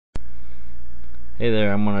Hey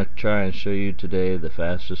there, I'm going to try and show you today the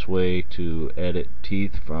fastest way to edit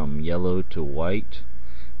teeth from yellow to white,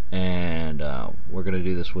 and we're going to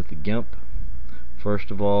do this with the Gimp.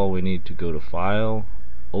 First of all, we need to go to File,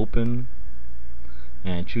 Open,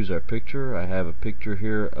 and choose our picture. I have a picture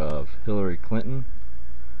here of Hillary Clinton.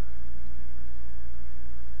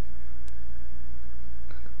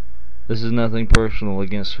 This is nothing personal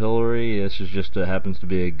against Hillary, this is just happens to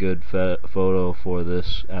be a good photo for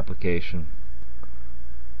this application.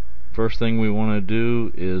 First thing we want to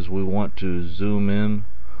do is we want to zoom in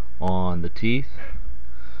on the teeth.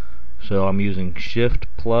 So I'm using Shift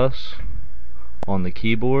plus on the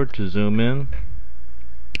keyboard to zoom in.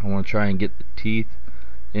 I want to try and get the teeth,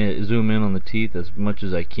 zoom in on the teeth as much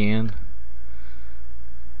as I can.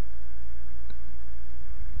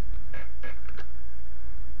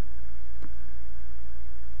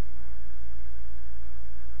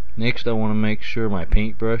 Next, I want to make sure my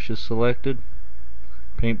paintbrush is selected.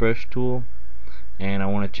 Paintbrush tool, and I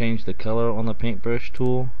want to change the color on the paintbrush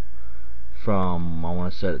tool from, I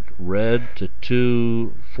want to set red to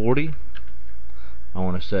 240, I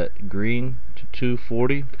want to set green to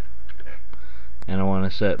 240, and I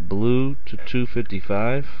want to set blue to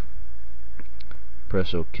 255.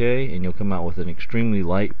 Press OK and you'll come out with an extremely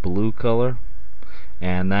light blue color,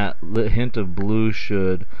 and that hint of blue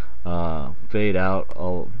should fade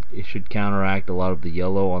out. It should counteract a lot of the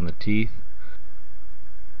yellow on the teeth.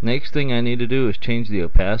 Next thing I need to do is change the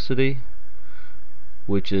opacity,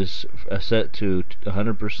 which is set to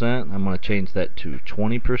 100%. I'm going to change that to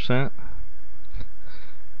 20%.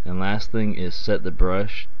 And last thing is set the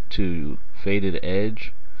brush to faded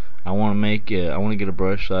edge. I want to get a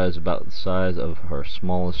brush size about the size of her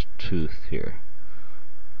smallest tooth here.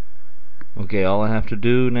 Okay, all I have to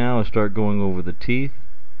do now is start going over the teeth.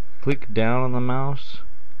 Click down on the mouse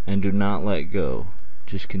and do not let go.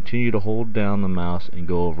 Just continue to hold down the mouse and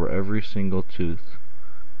go over every single tooth.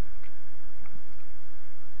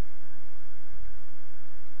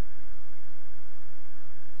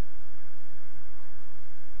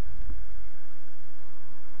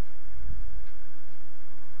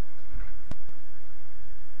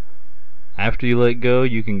 After you let go,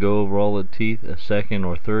 you can go over all the teeth a second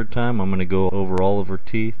or third time. I'm going to go over all of her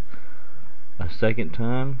teeth a second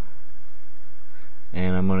time,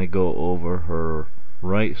 and I'm going to go over her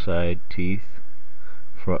right side teeth,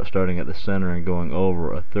 starting at the center and going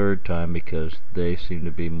over a third time because they seem to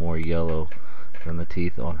be more yellow than the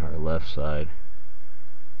teeth on her left side.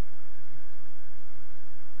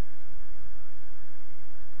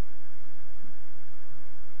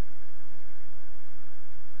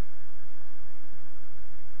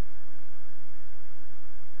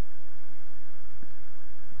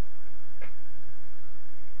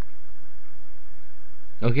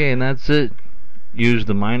 Okay, and that's it. Use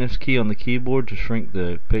the minus key on the keyboard to shrink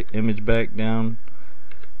the image back down,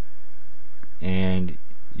 and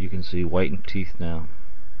you can see whitened teeth now.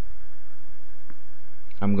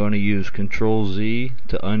 I'm going to use Control Z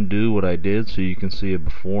to undo what I did so you can see a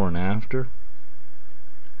before and after.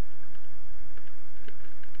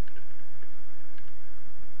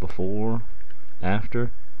 Before,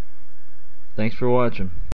 after. Thanks for watching.